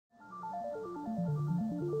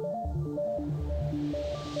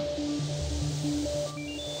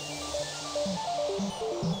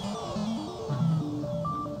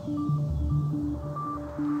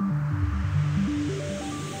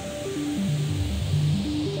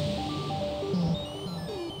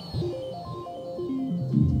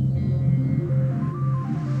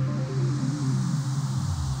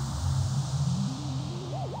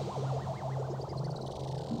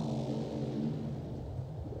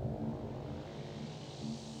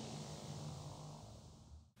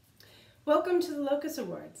Welcome to the Locus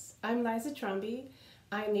Awards. I'm Liza Tromby.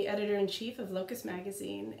 I'm the editor-in-chief of Locus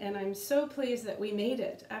magazine, and I'm so pleased that we made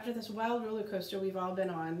it after this wild roller coaster we've all been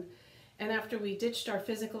on, and after we ditched our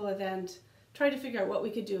physical event, tried to figure out what we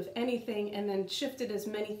could do, if anything, and then shifted as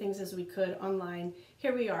many things as we could online.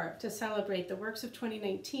 Here we are to celebrate the works of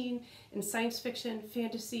 2019 in science fiction,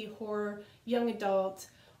 fantasy, horror, young adult,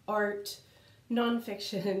 art,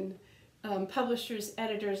 nonfiction, publishers,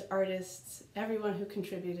 editors, artists, everyone who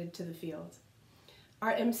contributed to the field.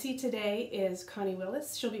 Our MC today is Connie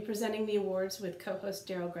Wilis. She'll be presenting the awards with co-host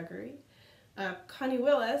Daryl Gregory. Connie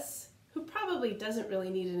Wilis, who probably doesn't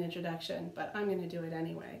really need an introduction, but I'm going to do it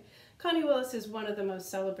anyway. Connie Wilis is one of the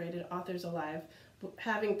most celebrated authors alive,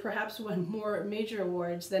 having perhaps won more major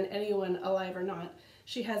awards than anyone alive or not.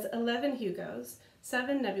 She has 11 Hugos,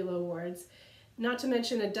 7 Nebula Awards, not to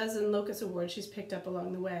mention a dozen Locus Awards she's picked up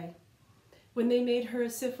along the way. When they made her a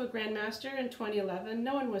SIFWA Grandmaster in 2011,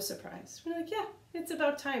 no one was surprised. We're like, yeah, it's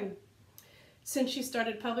about time. Since she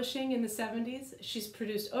started publishing in the 70s, she's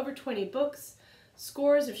produced over 20 books,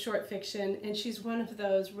 scores of short fiction, and she's one of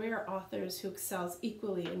those rare authors who excels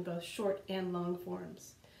equally in both short and long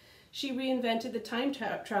forms. She reinvented the time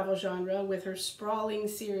travel genre with her sprawling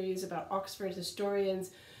series about Oxford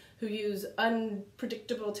historians who use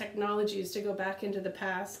unpredictable technologies to go back into the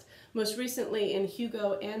past, most recently in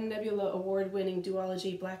Hugo and Nebula award-winning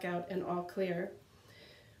duology Blackout and All Clear.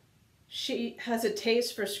 She has a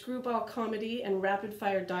taste for screwball comedy and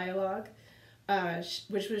rapid-fire dialogue,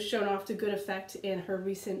 which was shown off to good effect in her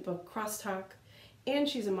recent book Crosstalk, and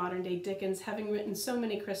she's a modern-day Dickens, having written so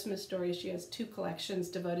many Christmas stories she has 2 collections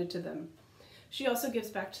devoted to them. She also gives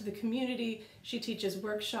back to the community. She teaches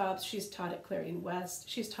workshops. She's taught at Clarion West.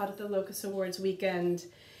 She's taught at the Locus Awards weekend.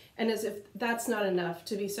 And as if that's not enough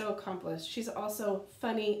to be so accomplished, she's also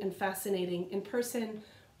funny and fascinating in person,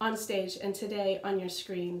 on stage, and today on your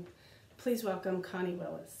screen. Please welcome Connie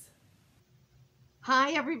Wilis.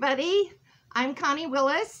 Hi, everybody. I'm Connie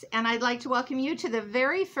Wilis, and I'd like to welcome you to the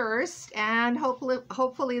very first, and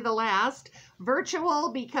hopefully the last,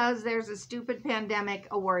 virtual, because there's a stupid pandemic,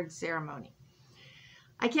 awards ceremony.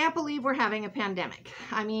 I can't believe we're having a pandemic.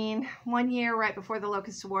 I mean, one year right before the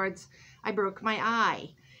Locus Awards, I broke my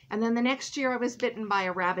eye. And then the next year I was bitten by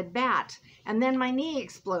a rabid bat. And then my knee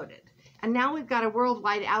exploded. And now we've got a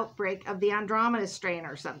worldwide outbreak of the Andromeda strain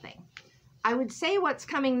or something. I would say what's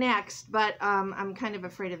coming next, but I'm kind of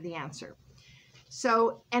afraid of the answer.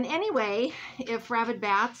 So, and anyway, if rabid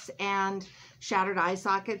bats and shattered eye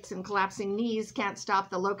sockets and collapsing knees can't stop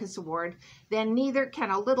the Locus Award, then neither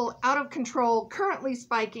can a little out of control, currently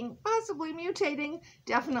spiking, possibly mutating,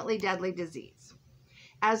 definitely deadly disease.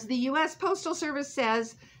 As the U.S. Postal Service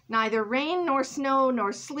says, neither rain nor snow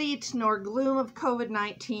nor sleet nor gloom of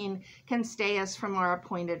COVID-19 can stay us from our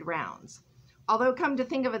appointed rounds. Although, come to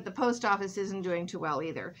think of it, the post office isn't doing too well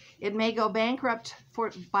either. It may go bankrupt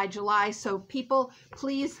by July, so people,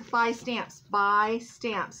 please buy stamps. Buy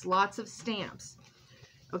stamps. Lots of stamps.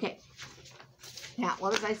 Okay. Now,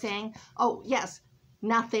 what was I saying? Oh, yes.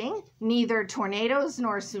 Nothing, neither tornadoes,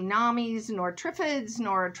 nor tsunamis, nor triffids,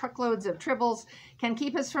 nor truckloads of tribbles can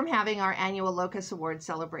keep us from having our annual Locus Award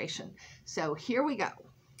celebration. So here we go.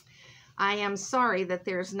 I am sorry that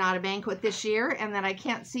there's not a banquet this year and that I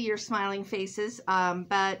can't see your smiling faces,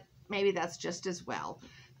 but maybe that's just as well.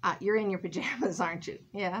 You're in your pajamas, aren't you?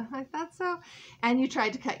 Yeah, I thought so. And you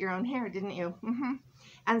tried to cut your own hair, didn't you? Mm-hmm.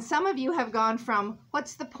 And some of you have gone from,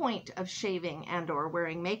 what's the point of shaving and or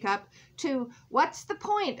wearing makeup, to what's the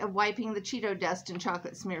point of wiping the Cheeto dust and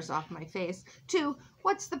chocolate smears off my face, to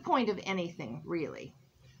what's the point of anything, really?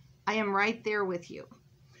 I am right there with you.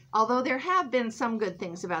 Although there have been some good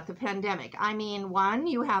things about the pandemic. I mean, 1,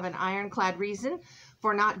 you have an ironclad reason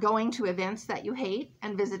for not going to events that you hate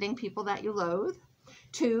and visiting people that you loathe.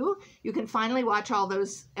 2, you can finally watch all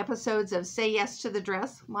those episodes of Say Yes to the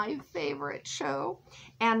Dress, my favorite show,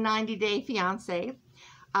 and 90 Day Fiancé.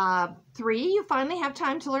 3, you finally have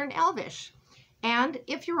time to learn Elvish. And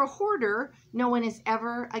if you're a hoarder, no one is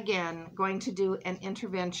ever again going to do an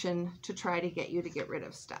intervention to try to get you to get rid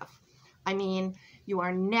of stuff. I mean, you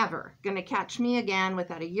are never going to catch me again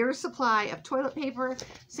without a year's supply of toilet paper,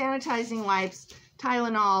 sanitizing wipes,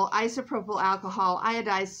 Tylenol, isopropyl alcohol,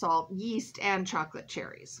 iodized salt, yeast, and chocolate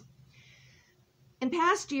cherries. In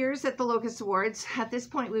past years at the Locus Awards, at this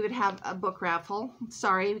point we would have a book raffle.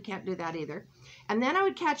 Sorry, we can't do that either. And then I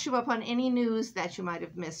would catch you up on any news that you might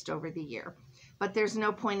have missed over the year. But there's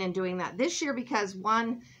no point in doing that this year because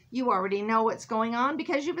 1, you already know what's going on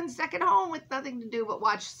because you've been stuck at home with nothing to do but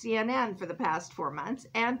watch CNN for the past 4 months.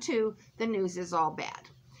 And 2, the news is all bad.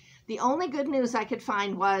 The only good news I could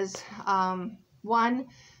find was, 1,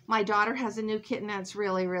 My daughter has a new kitten that's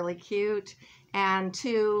really, really cute. And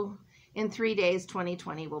 2, in 3 days,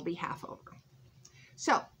 2020 will be half over.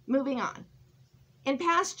 So, moving on. In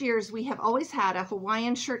past years, we have always had a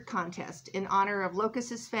Hawaiian shirt contest in honor of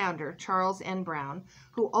Locus's founder, Charles N. Brown,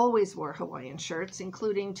 who always wore Hawaiian shirts,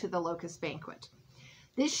 including to the Locus banquet.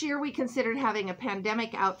 This year, we considered having a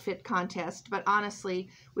pandemic outfit contest, but honestly,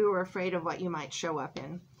 we were afraid of what you might show up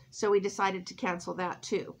in. So we decided to cancel that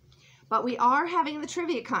too. But we are having the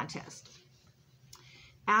trivia contest.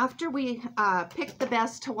 After we picked the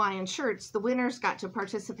best Hawaiian shirts, the winners got to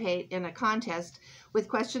participate in a contest with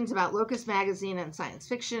questions about Locus Magazine and science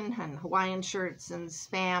fiction and Hawaiian shirts and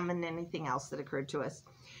spam and anything else that occurred to us.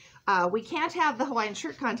 We can't have the Hawaiian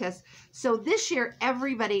shirt contest, so this year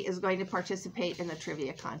everybody is going to participate in the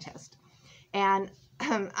trivia contest. And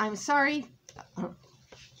I'm sorry.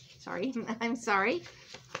 I'm sorry.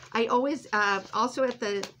 I always, also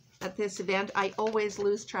at this event, I always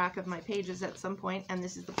lose track of my pages at some point, and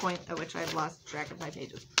this is the point at which I've lost track of my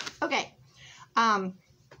pages. Okay.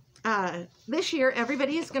 This year,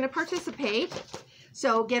 everybody is going to participate.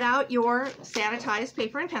 So get out your sanitized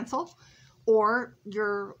paper and pencil, or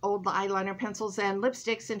your old eyeliner pencils and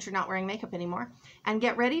lipsticks since you're not wearing makeup anymore, and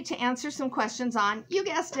get ready to answer some questions on, you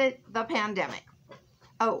guessed it, the pandemic.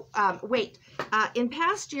 Oh, wait. In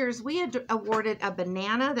past years, we had awarded a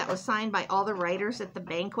banana that was signed by all the writers at the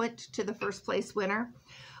banquet to the first place winner.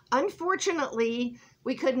 Unfortunately,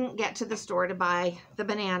 we couldn't get to the store to buy the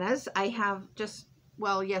bananas. I have just,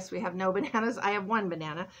 well, yes, we have no bananas. I have one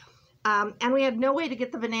banana. And we had no way to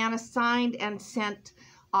get the banana signed and sent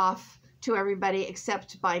off to everybody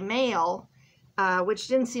except by mail, which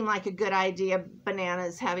didn't seem like a good idea,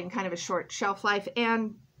 bananas having kind of a short shelf life.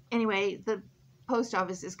 And anyway, the post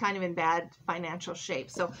office is kind of in bad financial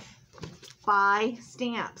shape. So buy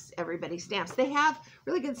stamps, everybody, stamps. They have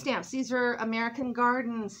really good stamps. These are American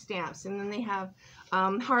Garden stamps, and then they have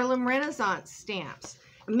Harlem Renaissance stamps,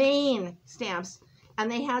 Maine stamps,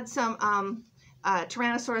 and they had some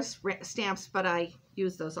Tyrannosaurus stamps, but I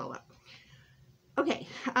used those all up. Okay,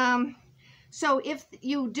 so if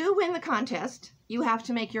you do win the contest, you have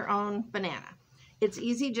to make your own banana. It's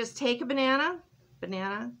easy. Just take a banana,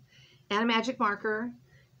 and a magic marker,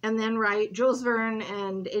 and then write Jules Verne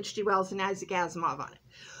and H.G. Wells and Isaac Asimov on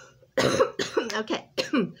it. Okay.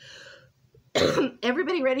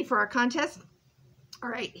 Everybody ready for our contest? All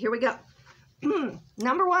right, here we go.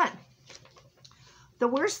 Number 1. The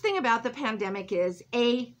worst thing about the pandemic is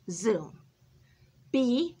A, Zoom.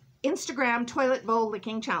 B, Instagram toilet bowl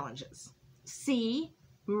licking challenges. C,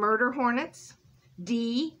 murder hornets.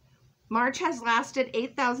 D, March has lasted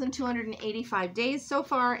 8,285 days so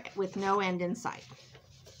far with no end in sight.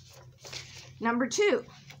 Number 2,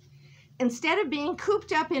 instead of being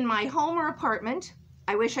cooped up in my home or apartment,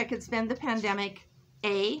 I wish I could spend the pandemic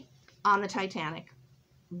A, on the Titanic,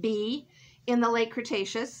 B, in the late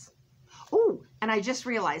Cretaceous. Oh, and I just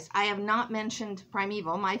realized I have not mentioned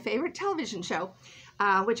Primeval, my favorite television show,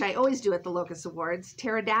 which I always do at the Locus Awards.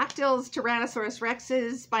 Pterodactyls, Tyrannosaurus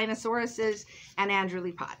rexes, Spinosauruses, and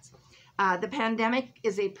androlepods. The pandemic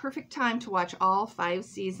is a perfect time to watch all 5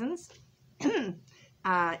 seasons.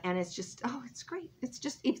 And it's just, oh, it's great.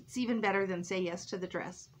 It's even better than Say Yes to the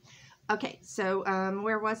Dress. Okay, so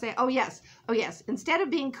where was I? Oh, yes. Instead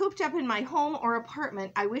of being cooped up in my home or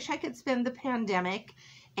apartment, I wish I could spend the pandemic,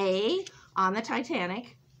 A, on the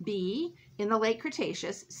Titanic, B, in the late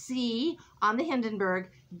Cretaceous, C, on the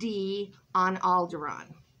Hindenburg, D, on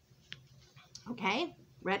Alderaan. Okay,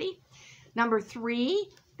 ready? Number 3,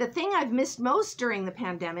 the thing I've missed most during the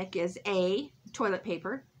pandemic is A, toilet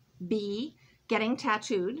paper, B, getting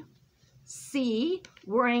tattooed, C,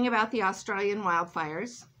 worrying about the Australian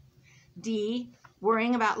wildfires, D,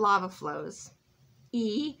 worrying about lava flows,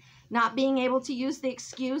 E, not being able to use the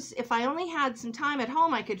excuse, if I only had some time at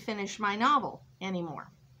home, I could finish my novel anymore.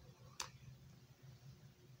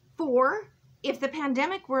 4, if the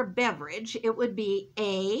pandemic were a beverage, it would be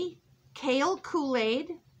A, kale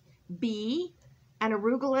Kool-Aid, B, an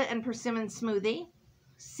arugula and persimmon smoothie,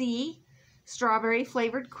 C, strawberry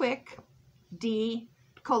flavored quick, D,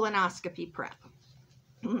 colonoscopy prep.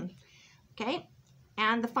 Okay,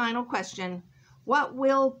 and the final question,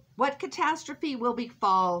 what catastrophe will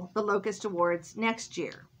befall the Locust Awards next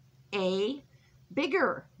year? A,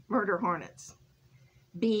 bigger murder hornets,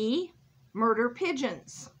 B, murder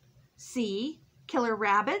pigeons, C, killer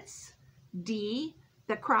rabbits, D,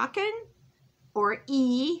 the Kraken, or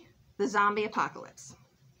E, the zombie apocalypse.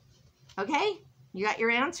 Okay, you got your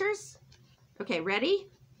answers? Okay, ready?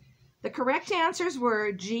 The correct answers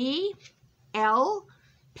were G, L,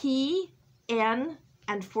 P, N,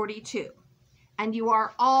 and 42. and you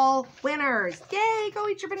are all winners. Yay, go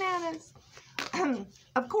eat your bananas.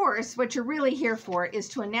 Of course, what you're really here for is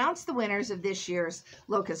to announce the winners of this year's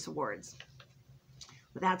Locus Awards.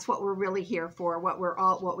 That's what we're really here for, what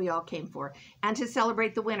we all came for, and to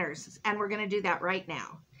celebrate the winners. And we're going to do that right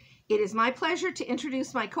now. It is my pleasure to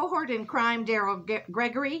introduce my cohort in crime, Daryl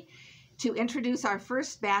Gregory, to introduce our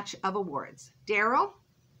first batch of awards. Daryl?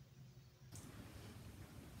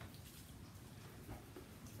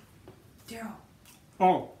 Daryl.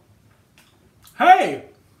 Oh. Hey!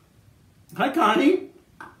 Hi, Connie.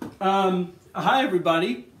 Hi,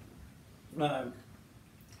 everybody.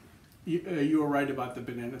 You were right about the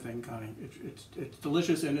banana thing, Connie. It's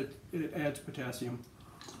delicious and it adds potassium.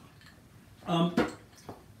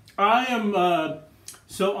 I am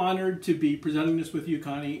so honored to be presenting this with you,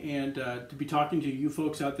 Connie, and to be talking to you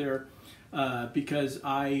folks out there because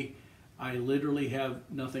I literally have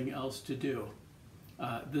nothing else to do.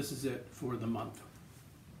 This is it for the month.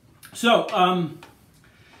 So,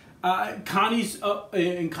 Connie's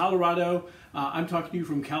in Colorado. I'm talking to you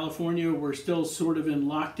from California. We're still sort of in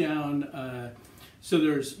lockdown. So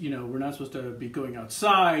there's, we're not supposed to be going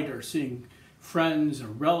outside or seeing friends or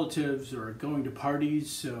relatives or going to parties.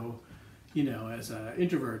 So, as an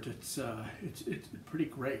introvert, it's pretty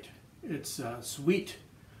great. It's sweet.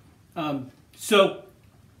 But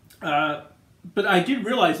I did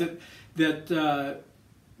realize that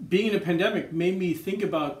being in a pandemic made me think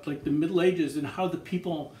about like the Middle Ages and how did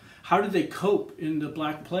they cope in the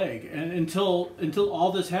Black Plague? And until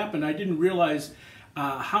all this happened, I didn't realize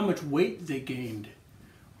how much weight they gained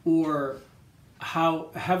or how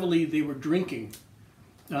heavily they were drinking.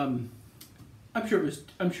 I'm sure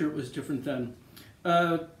it was different then.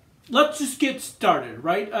 Let's just get started,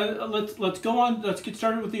 right? Let's go on. Let's get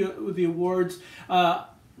started with the awards.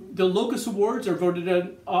 The Locus Awards are voted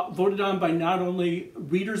on by not only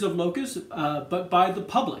readers of Locus, but by the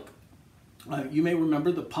public. You may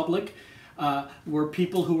remember the public were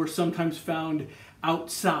people who were sometimes found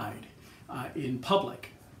outside in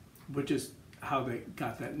public, which is how they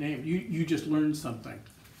got that name. You just learned something.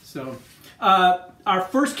 So our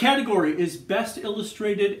first category is Best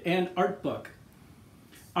Illustrated and Art Book.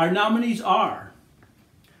 Our nominees are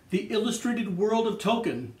The Illustrated World of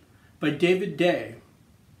Tolkien by David Day,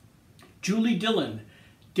 Julie Dillon,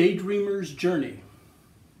 Daydreamer's Journey,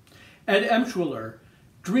 Ed Emshwiller,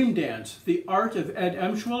 Dream Dance, The Art of Ed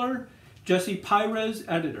Emshwiller, Jesse Pires,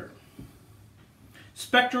 editor.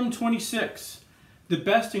 Spectrum 26, The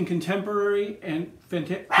Best in Contemporary and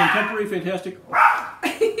Contemporary Fantastic...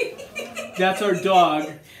 That's our dog.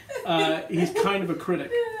 He's kind of a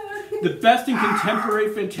critic. The Best in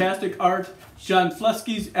Contemporary Fantastic Art, John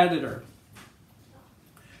Flesky's editor.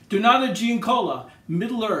 Donata Giancola,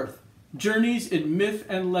 Middle-earth, Journeys in Myth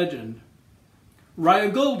and Legend.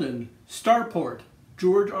 Raya Golden, Starport,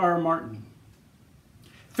 George R. R. Martin.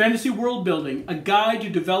 Fantasy World Building, A Guide to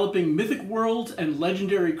Developing Mythic Worlds and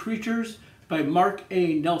Legendary Creatures by Mark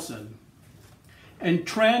A. Nelson. And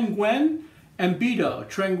Tran Nguyen, Ambido,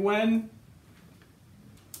 Tran Nguyen,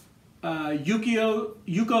 Yuko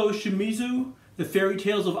Shimizu, The Fairy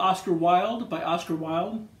Tales of Oscar Wilde by Oscar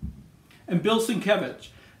Wilde. And Bill Sienkiewicz,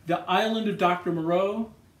 The Island of Dr.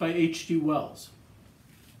 Moreau by H.G. Wells.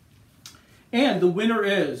 And the winner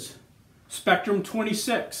is Spectrum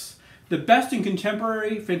 26, The Best in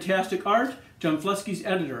Contemporary Fantastic Art, John Flesky's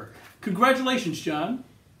editor. Congratulations, John.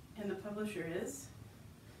 And the publisher is?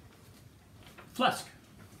 Flesk.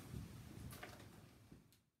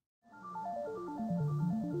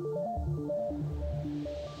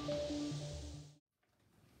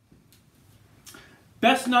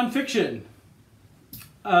 Best Nonfiction.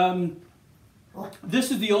 This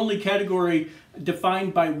is the only category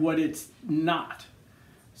defined by what it's not.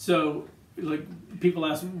 So, like, people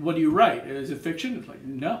ask, what do you write? Is it fiction? It's like,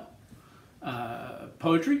 no.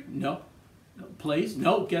 Poetry? No. Plays?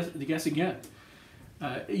 No. Guess again.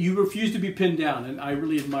 You refuse to be pinned down, and I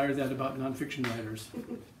really admire that about nonfiction writers.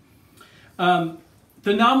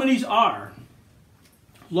 The nominees are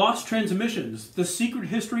Lost Transmissions, The Secret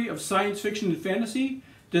History of Science Fiction and Fantasy,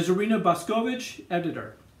 Desirina Boscovich,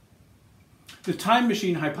 editor. The Time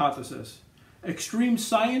Machine Hypothesis, Extreme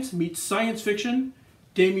Science Meets Science Fiction,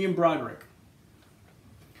 Damian Broderick.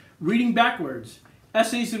 Reading Backwards,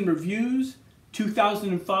 Essays and Reviews,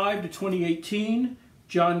 2005 to 2018,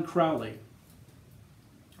 John Crowley.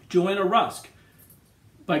 Joanna Rusk,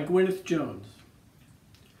 by Gwyneth Jones.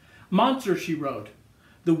 Monster, She Wrote,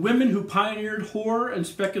 The Women Who Pioneered Horror and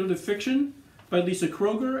Speculative Fiction, by Lisa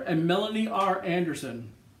Kroger and Melanie R.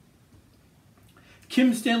 Anderson.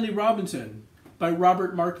 Kim Stanley Robinson, by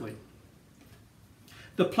Robert Markley.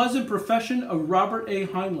 The Pleasant Profession of Robert A.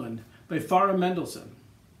 Heinlein, by Farah Mendelssohn.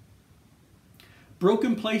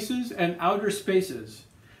 Broken Places and Outer Spaces,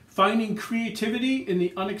 Finding Creativity in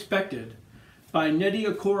the Unexpected by Nnedi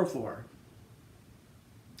Okorafor.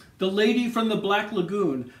 The Lady from the Black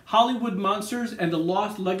Lagoon, Hollywood Monsters and the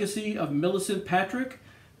Lost Legacy of Millicent Patrick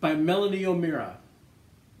by Melanie O'Meara.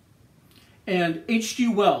 And H.G.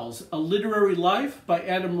 Wells, A Literary Life by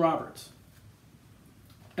Adam Roberts.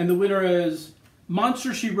 And the winner is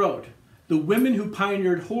Monster, She Wrote, The Women Who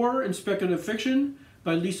Pioneered Horror and Speculative Fiction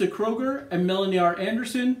by Lisa Kroger and Melanie R.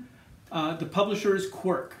 Anderson. The publisher is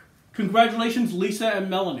Quirk. Congratulations, Lisa and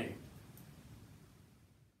Melanie.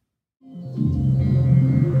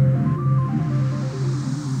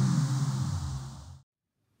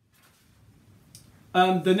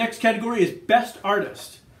 The next category is Best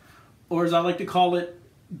Artist, or as I like to call it,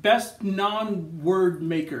 Best Non-Word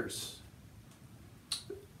Makers.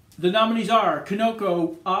 The nominees are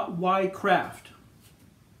Kanoko Y. Craft,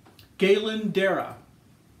 Galen Dara,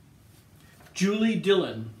 Julie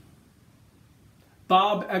Dillon,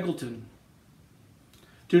 Bob Eggleton,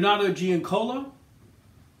 Donato Giancola,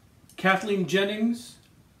 Kathleen Jennings,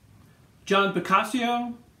 John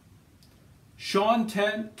Picasso, Sean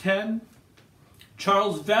Ten,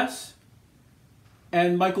 Charles Vess,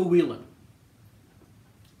 and Michael Whelan.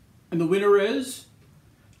 And the winner is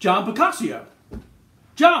John Picasso.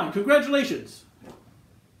 John, congratulations.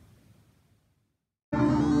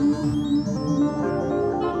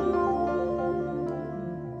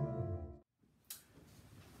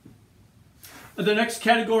 The next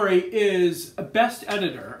category is Best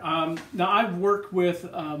Editor. Now, I've worked with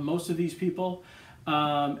most of these people,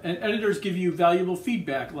 and editors give you valuable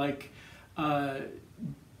feedback like,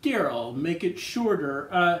 Daryl, make it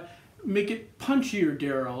shorter, make it punchier,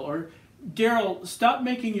 Daryl, or Daryl, stop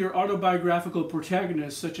making your autobiographical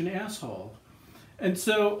protagonist such an asshole. And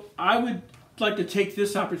so I would like to take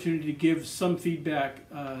this opportunity to give some feedback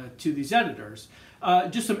to these editors.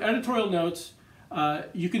 Just some editorial notes.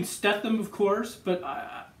 You can stat them, of course, but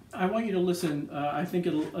I want you to listen. I think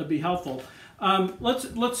it'll be helpful.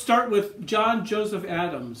 Let's start with John Joseph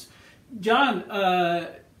Adams. John,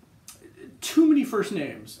 too many first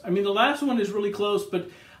names. I mean, the last one is really close, but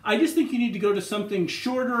I just think you need to go to something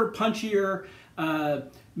shorter, punchier,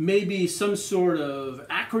 maybe some sort of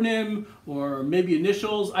acronym or maybe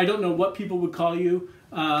initials. I don't know what people would call you,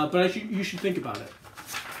 but you should think about it.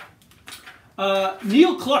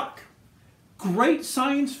 Neil Clarke, great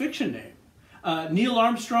science fiction name. Neil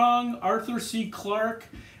Armstrong, Arthur C. Clarke,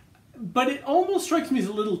 but it almost strikes me as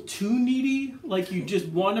a little too needy, like you just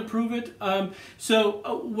want to prove it.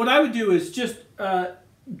 So what I would do is just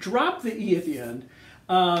drop the E at the end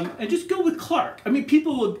and just go with Clarke. I mean,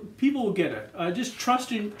 people will get it. Just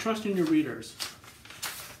trust in your readers.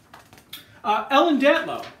 Ellen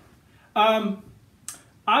Datlow. I'm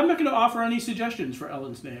not going to offer any suggestions for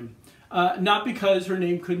Ellen's name. Not because her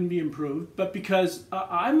name couldn't be improved, but because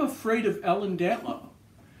I'm afraid of Ellen Datlow.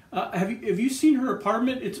 Have you seen her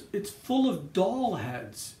apartment? It's full of doll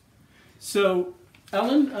heads. So,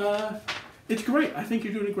 Ellen, it's great. I think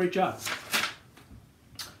you're doing a great job.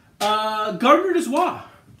 Gardner Dozois.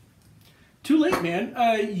 Too late, man.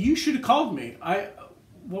 You should have called me.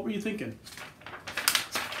 What were you thinking?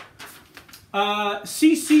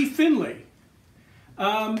 C.C. Finley.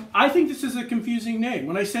 I think this is a confusing name.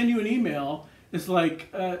 When I send you an email, it's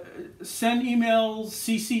like, send email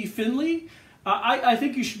C.C. Finley. I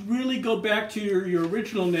think you should really go back to your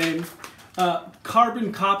original name,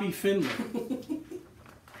 Carbon Copy Finley.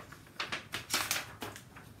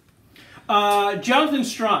 Jonathan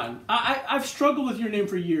Strawn. I've struggled with your name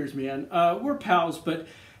for years, man. We're pals, but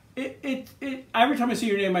every time I see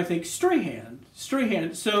your name, I think Strahan.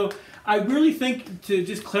 So I really think, to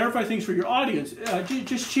just clarify things for your audience,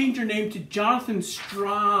 just change your name to Jonathan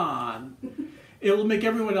Strawn. It will make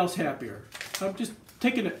everyone else happier. Just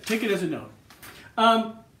take it as a note.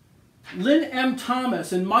 Lynn M.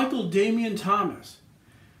 Thomas and Michael Damian Thomas.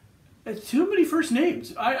 Too many first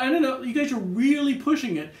names. I don't know. You guys are really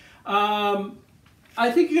pushing it.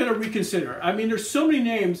 I think you got to reconsider. I mean, there's so many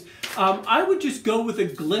names. I would just go with a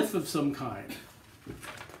glyph of some kind.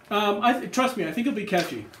 Trust me, I think it'll be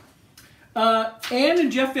catchy. Anne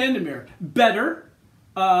and Jeff Vandermeer. Better.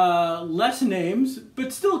 Less names,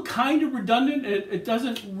 but still kind of redundant. It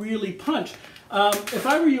doesn't really punch. If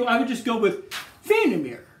I were you, I would just go with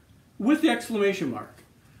Vandermeer with the exclamation mark.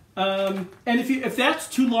 And if that's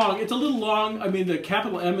too long, it's a little long. I mean, the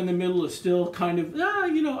capital M in the middle is still kind of, I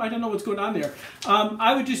don't know what's going on there.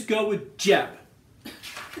 I would just go with Jeb.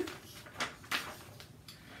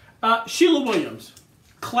 Sheila Williams,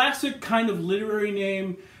 classic kind of literary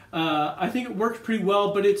name. I think it works pretty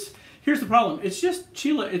well, but it's here's the problem. It's just,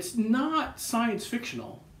 Sheila, it's not science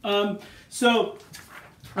fictional. So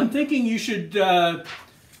I'm thinking you should go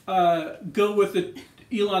with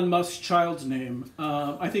Elon Musk's child's name.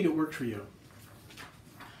 I think it worked for you.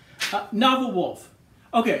 Novel Wolf.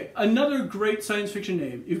 Okay, another great science fiction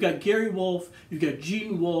name. You've got Gary Wolf, you've got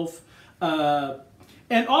Gene Wolf,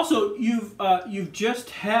 and also you've just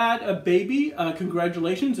had a baby.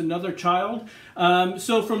 Congratulations, another child.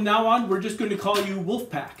 So from now on, we're just going to call you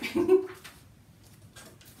Wolfpack.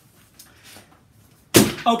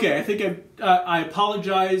 Okay, I think I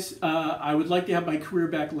apologize. I would like to have my career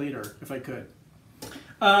back later, if I could.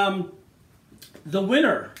 The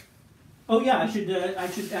winner. Oh yeah, I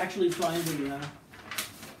should actually find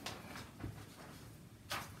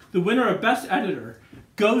the winner of Best Editor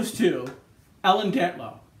goes to Ellen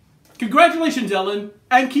Dantlow. Congratulations, Ellen,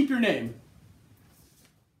 and keep your name.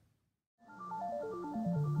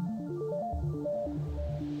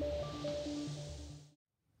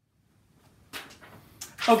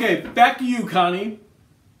 Okay, back to you, Connie.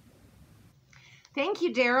 Thank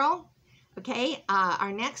you, Daryl. Okay,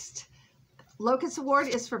 our next Locus Award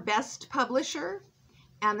is for Best Publisher,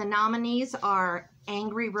 and the nominees are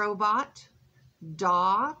Angry Robot,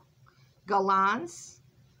 Daw, Galance,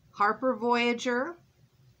 Harper Voyager,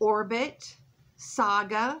 Orbit,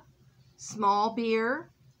 Saga, Small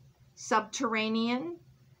Beer, Subterranean,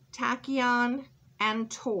 Tachyon,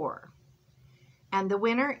 and Tor. And the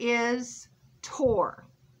winner is Tor.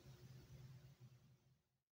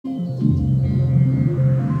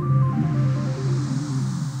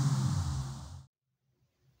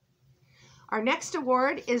 Our next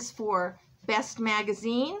award is for Best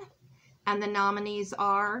Magazine, and the nominees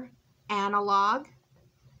are Analog,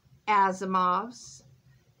 Asimov's,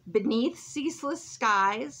 Beneath Ceaseless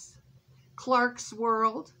Skies, Clark's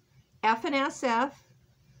World, F&SF,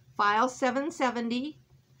 File 770,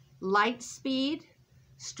 Lightspeed,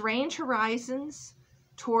 Strange Horizons,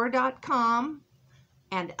 Tor.com,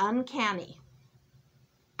 and Uncanny.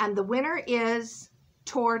 And the winner is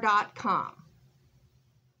Tor.com.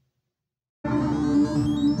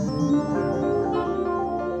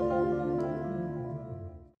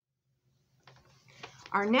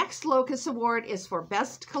 Our next Locus Award is for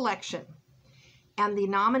Best Collection, and the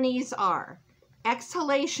nominees are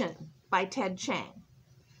Exhalation by Ted Chiang,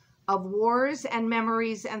 Of Wars and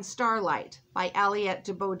Memories and Starlight by Aliette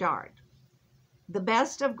de Bodard, The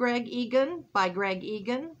Best of Greg Egan by Greg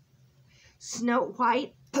Egan, Snow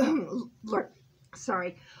White,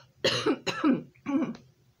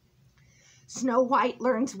 Snow White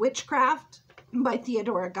Learns Witchcraft by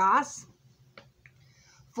Theodora Goss,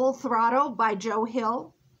 Full Throttle by Joe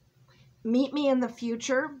Hill, Meet Me in the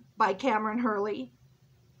Future by Cameron Hurley,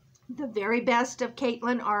 The Very Best of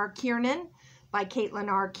Caitlin R. Kiernan by Caitlin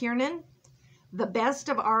R. Kiernan, The Best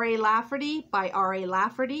of R.A. Lafferty by R.A.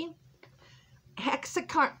 Lafferty,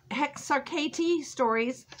 Hexarchate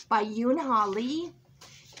Stories by Yoon-Ha Lee,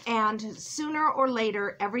 and Sooner or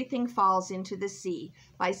Later, Everything Falls into the Sea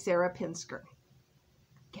by Sarah Pinsker.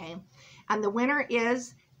 Okay, and the winner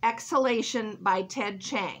is Exhalation by Ted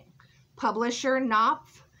Chiang, publisher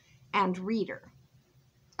Knopf and reader.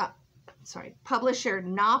 Publisher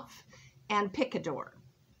Knopf and Picador.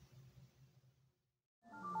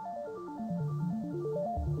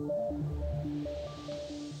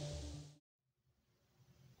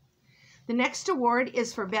 The next award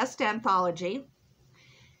is for Best Anthology,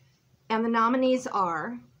 and the nominees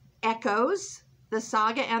are Echoes, the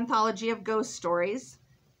Saga Anthology of Ghost Stories,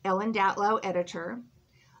 Ellen Datlow, editor,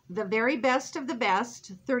 The Very Best of the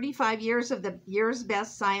Best, 35 Years of the Year's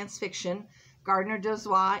Best Science Fiction, Gardner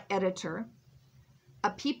Dozois, editor,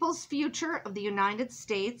 A People's Future of the United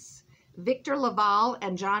States, Victor Laval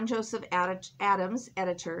and John Joseph Adams,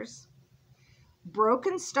 editors,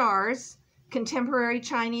 Broken Stars, Contemporary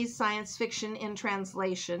Chinese Science Fiction in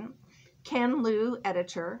Translation, Ken Liu,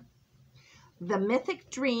 editor, The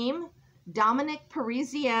Mythic Dream, Dominique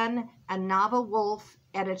Parisienne and Nava Wolf,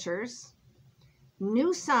 editors,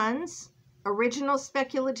 New Sons, Original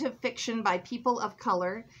Speculative Fiction by People of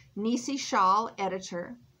Color, Nisi Shaw,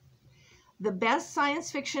 editor, The Best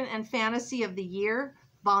Science Fiction and Fantasy of the Year,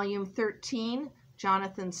 Volume 13,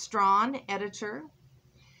 Jonathan Strawn, editor,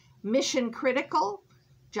 Mission Critical,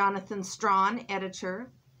 Jonathan Strawn,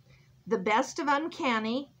 editor, The Best of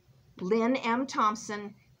Uncanny, Lynn M.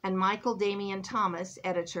 Thompson and Michael Damian Thomas,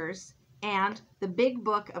 editors, and The Big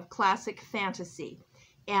Book of Classic Fantasy,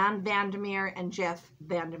 Anne Vandermeer and Jeff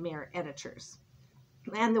Vandermeer, editors.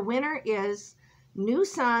 And the winner is New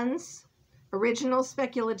Sons, Original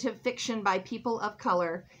Speculative Fiction by People of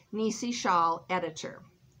Color, Nisi Shaw, editor.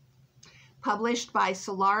 Published by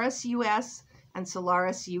Solaris US, and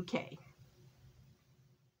Solaris UK.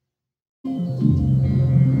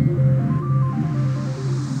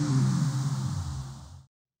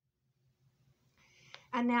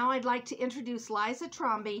 And now I'd like to introduce Liza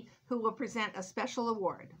Tromby, who will present a special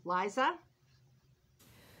award. Liza?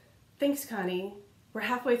 Thanks, Connie. We're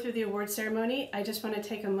halfway through the award ceremony. I just want to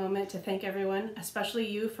take a moment to thank everyone, especially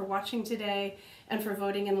you, for watching today and for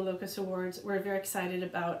voting in the Locus Awards. We're very excited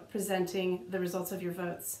about presenting the results of your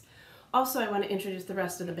votes. Also, I want to introduce the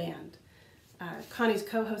rest of the band. Connie's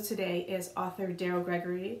co-host today is author Daryl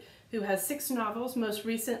Gregory, who has 6 novels. Most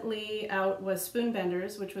recently out was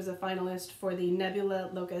Spoonbenders, which was a finalist for the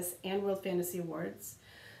Nebula, Locus, and World Fantasy Awards.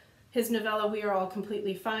 His novella, We Are All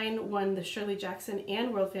Completely Fine, won the Shirley Jackson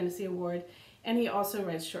and World Fantasy Award, and he also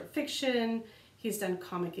writes short fiction. He's done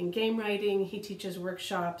comic and game writing, he teaches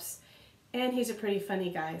workshops, and he's a pretty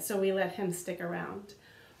funny guy, so we let him stick around.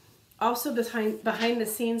 Also behind the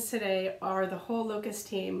scenes today are the whole Locus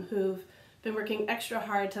team who've been working extra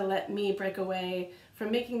hard to let me break away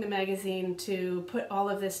from making the magazine to put all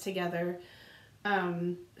of this together.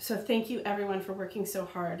 So thank you everyone for working so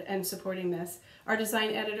hard and supporting this. Our design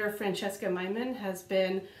editor, Francesca Myman, has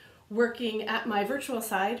been working at my virtual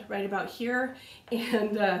side right about here,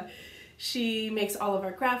 and she makes all of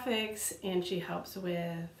our graphics, and she helps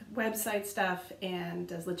with website stuff and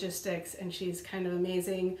does logistics, and she's kind of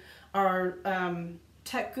amazing. Our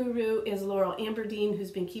tech guru is Laurel Amberdeen, who's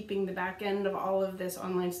been keeping the back end of all of this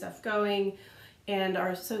online stuff going. And our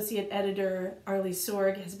associate editor, Arlie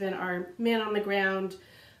Sorg, has been our man on the ground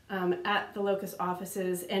at the Locus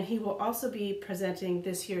offices, and he will also be presenting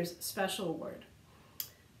this year's special award.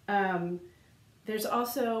 There's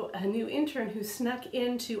also a new intern who snuck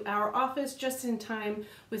into our office just in time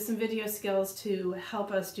with some video skills to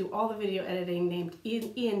help us do all the video editing, named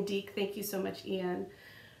Ian Deek. Thank you so much, Ian.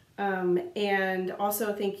 And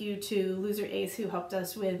also thank you to Loser Ace, who helped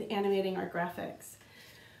us with animating our graphics.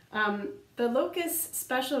 The Locus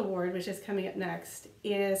Special Award, which is coming up next,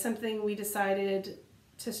 is something we decided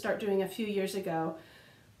to start doing a few years ago.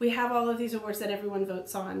 We have all of these awards that everyone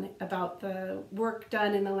votes on about the work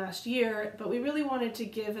done in the last year, but we really wanted to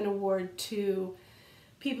give an award to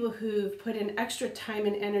people who've put in extra time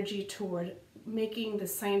and energy toward making the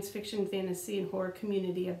science fiction, fantasy, and horror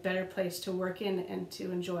community a better place to work in and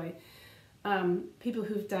to enjoy. People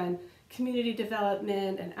who've done community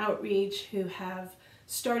development and outreach, who have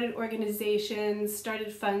started organizations,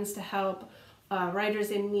 started funds to help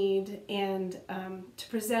writers in need, and to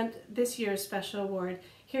present this year's special award,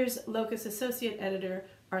 here's Locus Associate Editor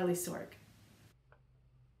Arlie Sorg.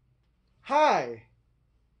 Hi!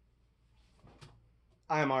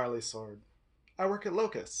 I'm Arlie Sorg. I work at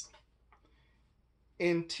Locus.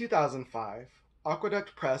 In 2005,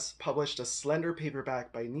 Aqueduct Press published a slender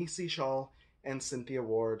paperback by Nisi Shaw and Cynthia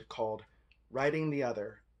Ward called Writing the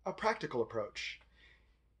Other, A Practical Approach,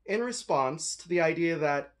 in response to the idea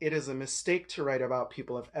that it is a mistake to write about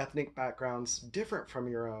people of ethnic backgrounds different from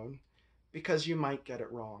your own because you might get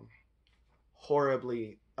it wrong.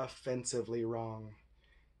 Horribly, offensively wrong.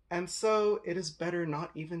 And so it is better not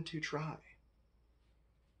even to try.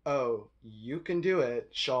 Oh, you can do it,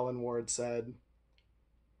 Shaw and Ward said,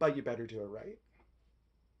 but you better do it right.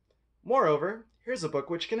 Moreover, here's a book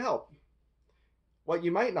which can help. What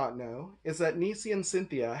you might not know is that Nisi and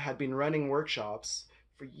Cynthia had been running workshops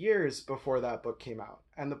for years before that book came out,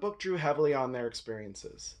 and the book drew heavily on their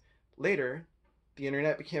experiences. Later, the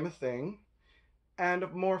internet became a thing, and a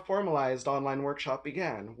more formalized online workshop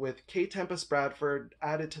began, with Kate Tempest Bradford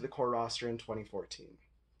added to the core roster in 2014.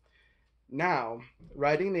 Now,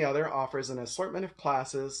 Writing the Other offers an assortment of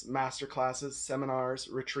classes, masterclasses, seminars,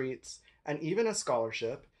 retreats, and even a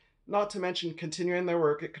scholarship, not to mention continuing their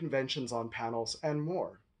work at conventions on panels and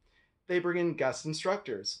more. They bring in guest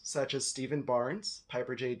instructors such as Stephen Barnes,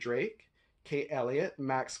 Piper J. Drake, Kate Elliott,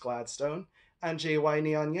 Max Gladstone, and J.Y.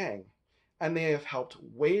 Neon Yang, and they have helped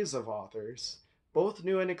waves of authors, both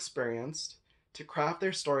new and experienced, to craft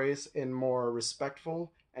their stories in more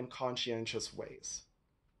respectful and conscientious ways.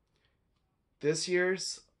 This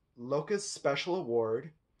year's Locus Special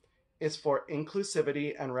Award is for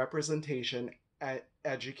inclusivity and representation at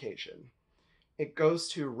education. It goes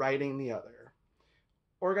to Writing the Other,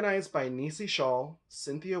 organized by Nisi Shaw,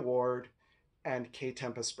 Cynthia Ward, and Kate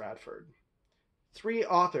Tempest Bradford. 3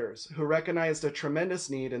 authors who recognized a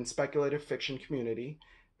tremendous need in speculative fiction community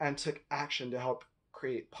and took action to help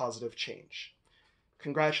create positive change.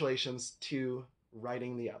 Congratulations to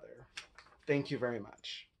Writing the Other. Thank you very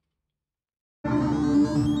much.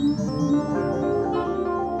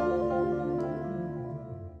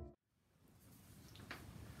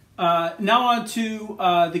 Now on to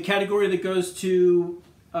the category that goes to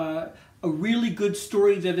a really good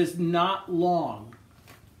story that is not long.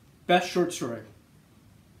 Best short story.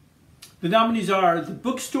 The nominees are The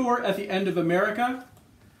Bookstore at the End of America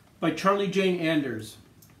by Charlie Jane Anders,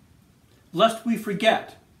 Lest We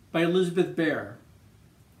Forget by Elizabeth Bear,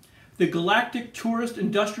 The Galactic Tourist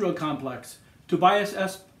Industrial Complex, Tobias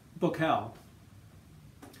S. Buchel,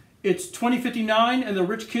 It's 2059 and the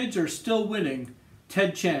Rich Kids Are Still Winning,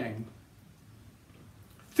 Ted Chiang,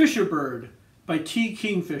 Fisherbird by T.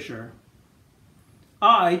 Kingfisher,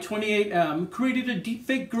 I, 28M, created a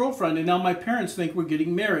deepfake girlfriend and now my parents think we're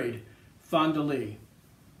getting married, Fonda Lee,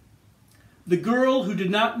 The Girl Who Did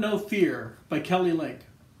Not Know Fear by Kelly Link,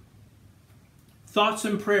 Thoughts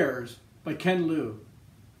and Prayers by Ken Liu,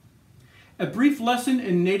 A Brief Lesson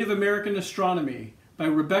in Native American Astronomy by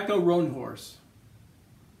Rebecca Roanhorse,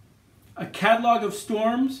 A Catalog of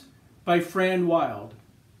Storms by Fran Wild.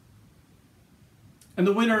 And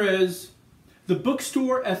the winner is The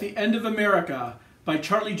Bookstore at the End of America by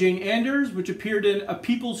Charlie Jane Anders, which appeared in A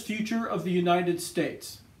People's Future of the United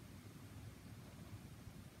States.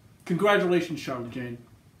 Congratulations, Charlie Jane.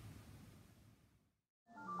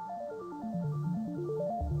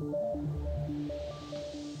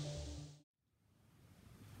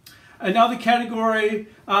 And now the category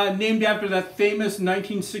named after that famous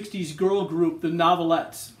 1960s girl group, the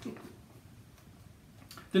Novelettes.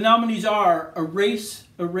 The nominees are A Race,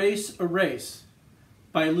 A Race, A Race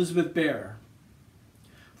by Elizabeth Bear,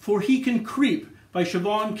 For He Can Creep by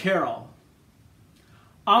Siobhan Carroll,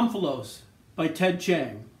 Omphalos by Ted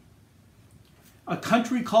Chiang, A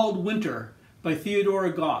Country Called Winter by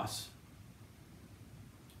Theodora Goss,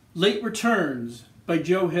 Late Returns by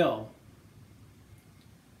Joe Hill,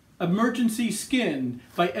 Emergency Skin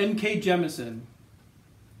by N.K. Jemisin,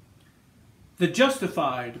 The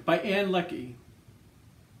Justified by Ann Leckie,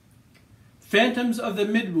 Phantoms of the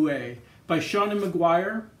Midway by Shauna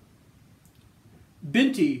Maguire,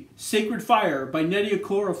 Binti, Sacred Fire by Nnedi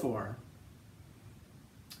Okorafor,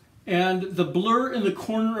 and The Blur in the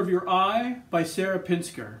Corner of Your Eye by Sarah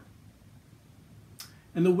Pinsker.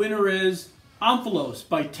 And the winner is Omphalos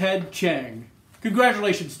by Ted Chiang.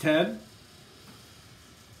 Congratulations, Ted.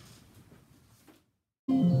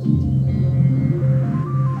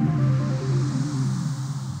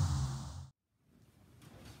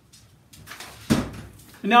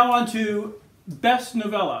 And now on to Best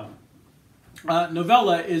Novella.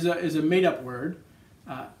 Novella is a made-up word,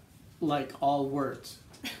 like all words.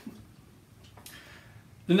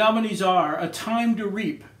 The nominees are A Time to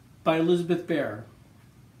Reap by Elizabeth Bear,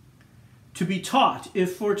 To Be Taught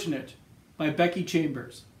If Fortunate by Becky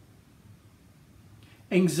Chambers,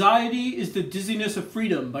 Anxiety is the Dizziness of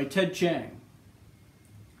Freedom by Ted Chiang,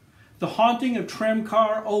 The Haunting of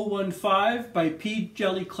Tramcar 015 by P.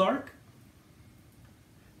 Jelly Clark,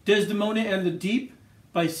 Desdemona and the Deep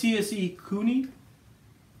by C.S.E. Cooney,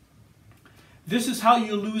 This Is How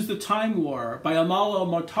You Lose the Time War by Amal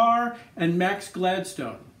El-Mahtar and Max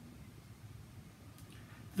Gladstone,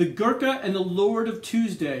 The Gurkha and the Lord of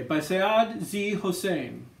Tuesday by Syed Z.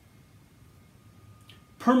 Hossein,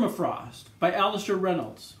 Permafrost by Alistair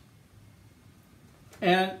Reynolds,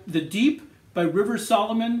 and The Deep by River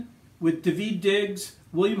Solomon with David Diggs,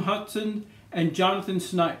 William Hudson, and Jonathan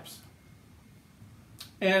Snipes,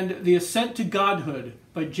 and The Ascent to Godhood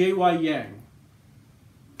by J.Y. Yang.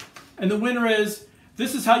 And the winner is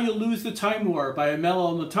This Is How You Lose the Time War by Amel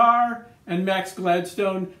El-Mahtar and Max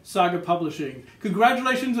Gladstone, Saga Publishing.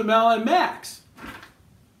 Congratulations, Amel and Max!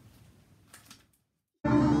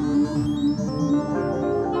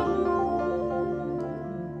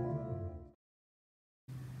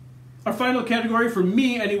 Our final category, for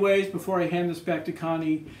me anyways, before I hand this back to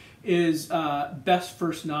Connie, is Best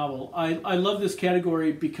First Novel. I love this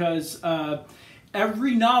category because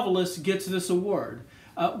every novelist gets this award.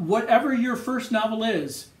 Whatever your first novel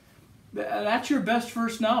is, that's your best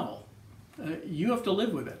first novel. You have to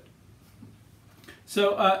live with it.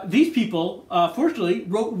 So these people, fortunately,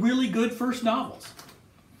 wrote really good first novels.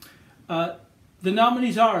 The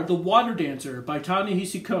nominees are The Water Dancer by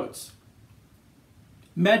Ta-Nehisi Coates,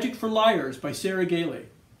 Magic for Liars by Sarah Gailey,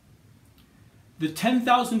 The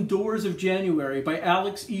 10,000 Doors of January by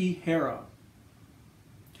Alex E. Harrow,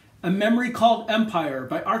 A Memory Called Empire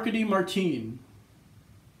by Arkady Martine,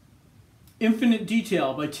 Infinite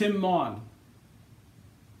Detail by Tim Maughan,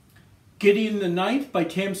 Gideon the Ninth by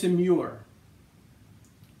Tamsin Muir,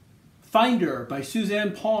 Finder by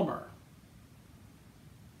Suzanne Palmer,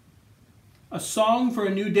 A Song for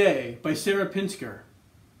a New Day by Sarah Pinsker,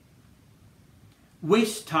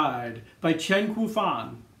 Waste Tide by Chen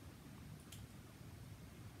Ku-fan,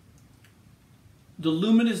 The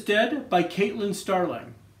Luminous Dead by Caitlin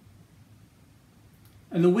Starling,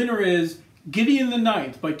 And the winner is Gideon the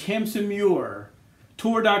Ninth by Tamsin Muir,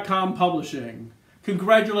 Tor.com Publishing.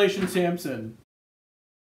 Congratulations, Tamsin.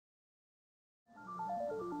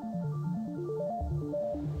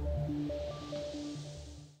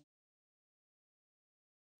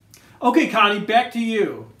 Okay, Connie, back to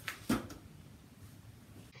you.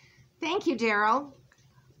 Thank you, Daryl.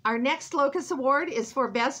 Our next Locus Award is for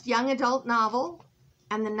Best Young Adult Novel,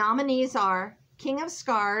 and the nominees are King of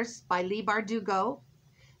Scars by Leigh Bardugo,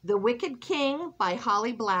 The Wicked King by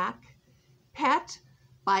Holly Black, Pet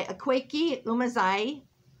by Akwaeke Umazai,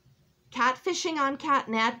 Catfishing on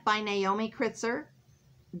Catnet by Naomi Kritzer,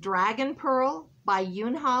 Dragon Pearl by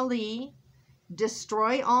Yoon-Ha Lee,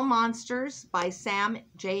 Destroy All Monsters by Sam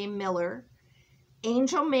J. Miller,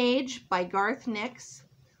 Angel Mage by Garth Nix,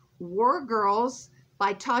 War Girls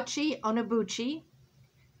by Tachi Onobuchi,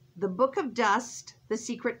 The Book of Dust, The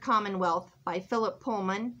Secret Commonwealth by Philip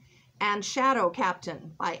Pullman, and Shadow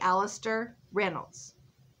Captain by Alistair Reynolds.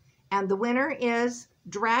 And the winner is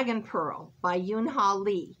Dragon Pearl by Yoon-Ha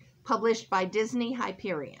Lee, published by Disney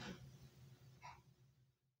Hyperion.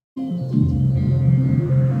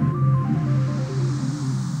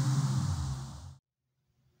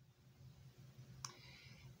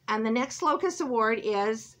 And the next Locus Award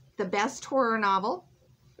is the Best Horror Novel.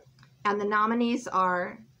 And the nominees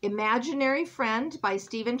are Imaginary Friend by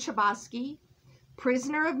Stephen Chbosky,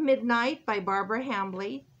 Prisoner of Midnight by Barbara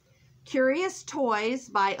Hambly, Curious Toys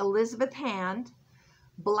by Elizabeth Hand,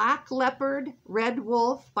 Black Leopard, Red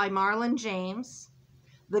Wolf by Marlon James,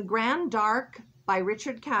 The Grand Dark by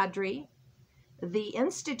Richard Kadri, The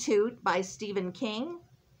Institute by Stephen King,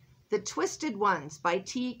 The Twisted Ones by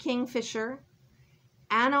T. Kingfisher,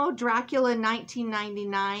 Anno Dracula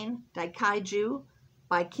 1999 Daikaiju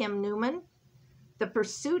by Kim Newman, The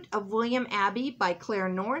Pursuit of William Abbey by Claire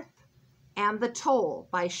North, and The Toll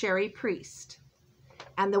by Sherry Priest.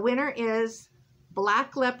 And the winner is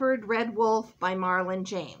Black Leopard, Red Wolf by Marlon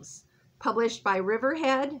James, published by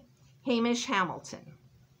Riverhead, Hamish Hamilton.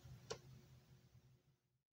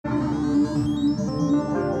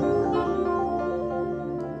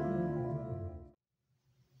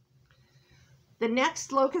 The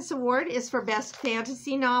next Locus Award is for Best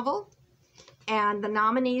Fantasy Novel, and the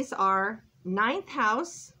nominees are Ninth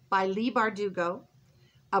House by Leigh Bardugo,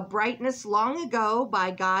 A Brightness Long Ago by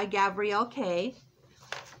Guy Gavriel Kay,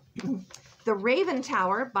 The Raven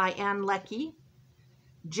Tower by Anne Leckie,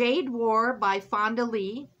 Jade War by Fonda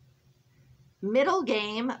Lee, Middle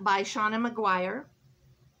Game by Shauna Maguire,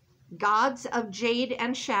 Gods of Jade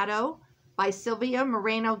and Shadow by Sylvia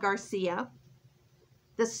Moreno Garcia,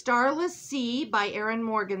 The Starless Sea by Erin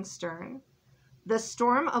Morgenstern, The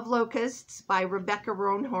Storm of Locusts by Rebecca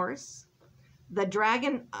Roanhorse,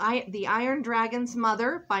 The Iron Dragon's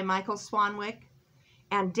Mother by Michael Swanwick,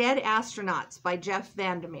 and Dead Astronauts by Jeff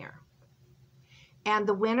Vandermeer. And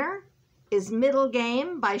the winner is Middle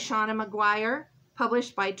Game by Shauna Maguire,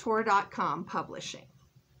 published by Tor.com Publishing.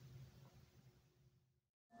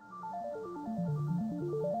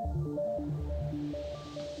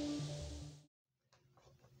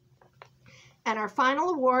 And our final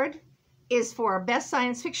award is for Best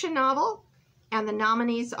Science Fiction Novel, and the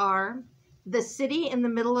nominees are The City in the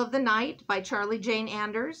Middle of the Night by Charlie Jane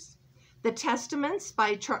Anders, The Testaments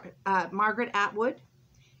by Margaret Atwood,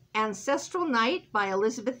 Ancestral Night by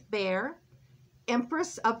Elizabeth Bear,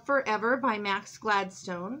 Empress of Forever by Max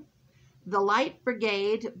Gladstone, The Light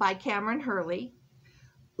Brigade by Cameron Hurley,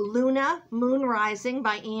 Luna Moon Rising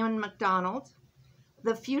by Ian MacDonald,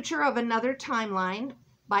 The Future of Another Timeline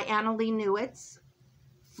by Annalee Newitz,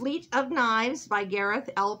 Fleet of Knives by Gareth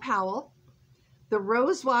L. Powell, The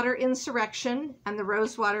Rosewater Insurrection and the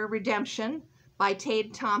Rosewater Redemption by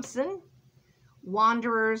Tade Thompson,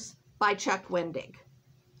 Wanderers by Chuck Wendig.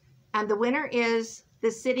 And the winner is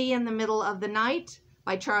The City in the Middle of the Night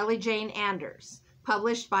by Charlie Jane Anders,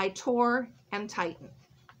 published by Tor and Titan.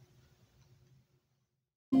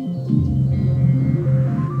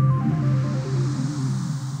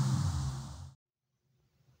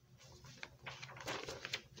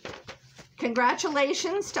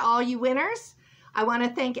 Congratulations to all you winners. I want to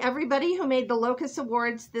thank everybody who made the Locus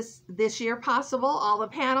Awards this year possible, all the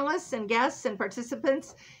panelists and guests and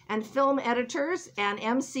participants and film editors and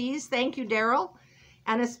MCs. Thank you, Daryl.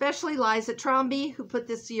 And especially Liza Tromby, who put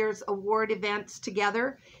this year's award events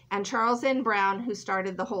together, and Charles N. Brown, who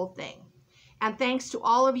started the whole thing. And thanks to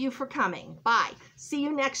all of you for coming. Bye. See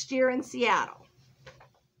you next year in Seattle.